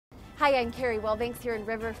Hi, I'm Carri Wilbanks here in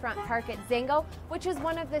Riverfront Park at Zengo, which is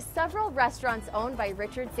one of the several restaurants owned by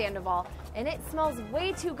Richard Sandoval, and it smells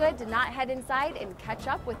way too good to not head inside and catch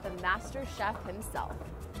up with the master chef himself.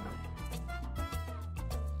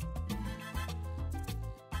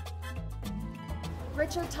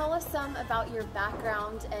 Richard, tell us some about your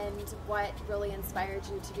background and what really inspired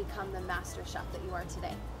you to become the master chef that you are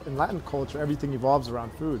today. In Latin culture, everything evolves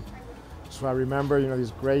around food. So I remember,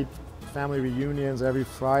 these great family reunions every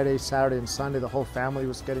Friday, Saturday, and Sunday. The whole family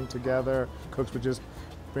was getting together. Cooks would just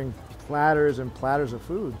bring platters and platters of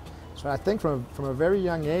food. So I think from a very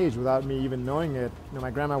young age, without me even knowing it,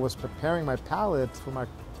 my grandma was preparing my palate for my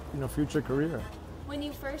future career. When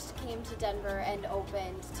you first came to Denver and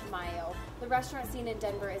opened Tamayo, the restaurant scene in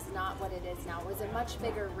Denver is not what it is now. It was a much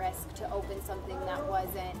bigger risk to open something that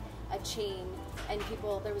wasn't a chain, and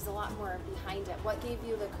there was a lot more behind it. What gave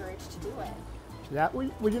you the courage to do it? Yeah,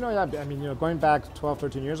 going back 12,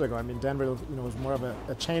 13 years ago, Denver, was more of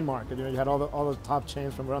a chain market. You had all the top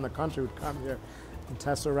chains from around the country would come here and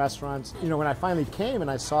test the restaurants. When I finally came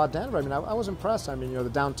and I saw Denver, I was impressed. The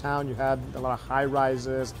downtown, you had a lot of high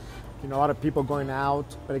rises, a lot of people going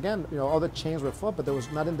out. But again, all the chains were full, but there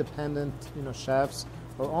was not independent, chefs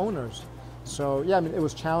or owners. So yeah, it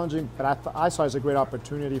was challenging, but I saw it as a great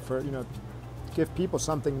opportunity for, to give people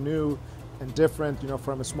something new and different,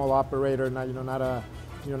 from a small operator,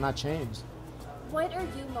 not chains. What are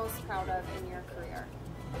you most proud of in your career?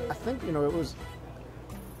 I think, it was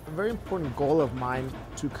a very important goal of mine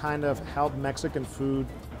to kind of help Mexican food,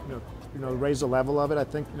 raise the level of it. I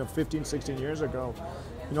think, 15, 16 years ago,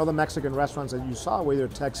 the Mexican restaurants that you saw, whether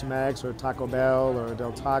Tex-Mex or Taco Bell or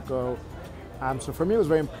Del Taco. So for me, it was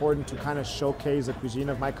very important to kind of showcase the cuisine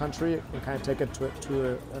of my country and kind of take it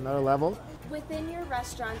to another level. Within your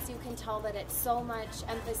restaurants, you can tell that it's so much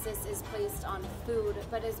emphasis is placed on food,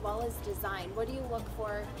 but as well as design. What do you look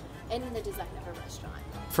for in the design of a restaurant?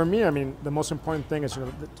 For me, the most important thing is,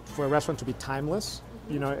 for a restaurant to be timeless.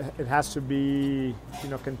 It has to be,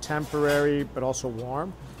 contemporary, but also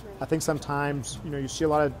warm. Right. I think sometimes, you see a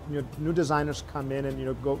lot of new designers come in and,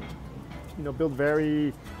 build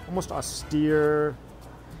very almost austere,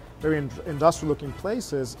 very industrial-looking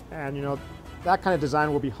places, and that kind of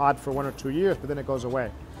design will be hot for 1 or 2 years, but then it goes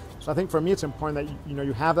away. So I think for me, it's important that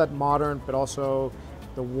you have that modern, but also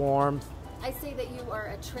the warmth. I say that you are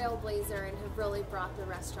a trailblazer and have really brought the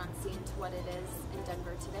restaurant scene to what it is in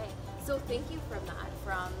Denver today. So thank you from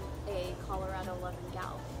a Colorado loving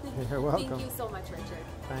gal. You're welcome. Thank you so much, Richard.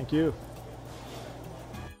 Thank you.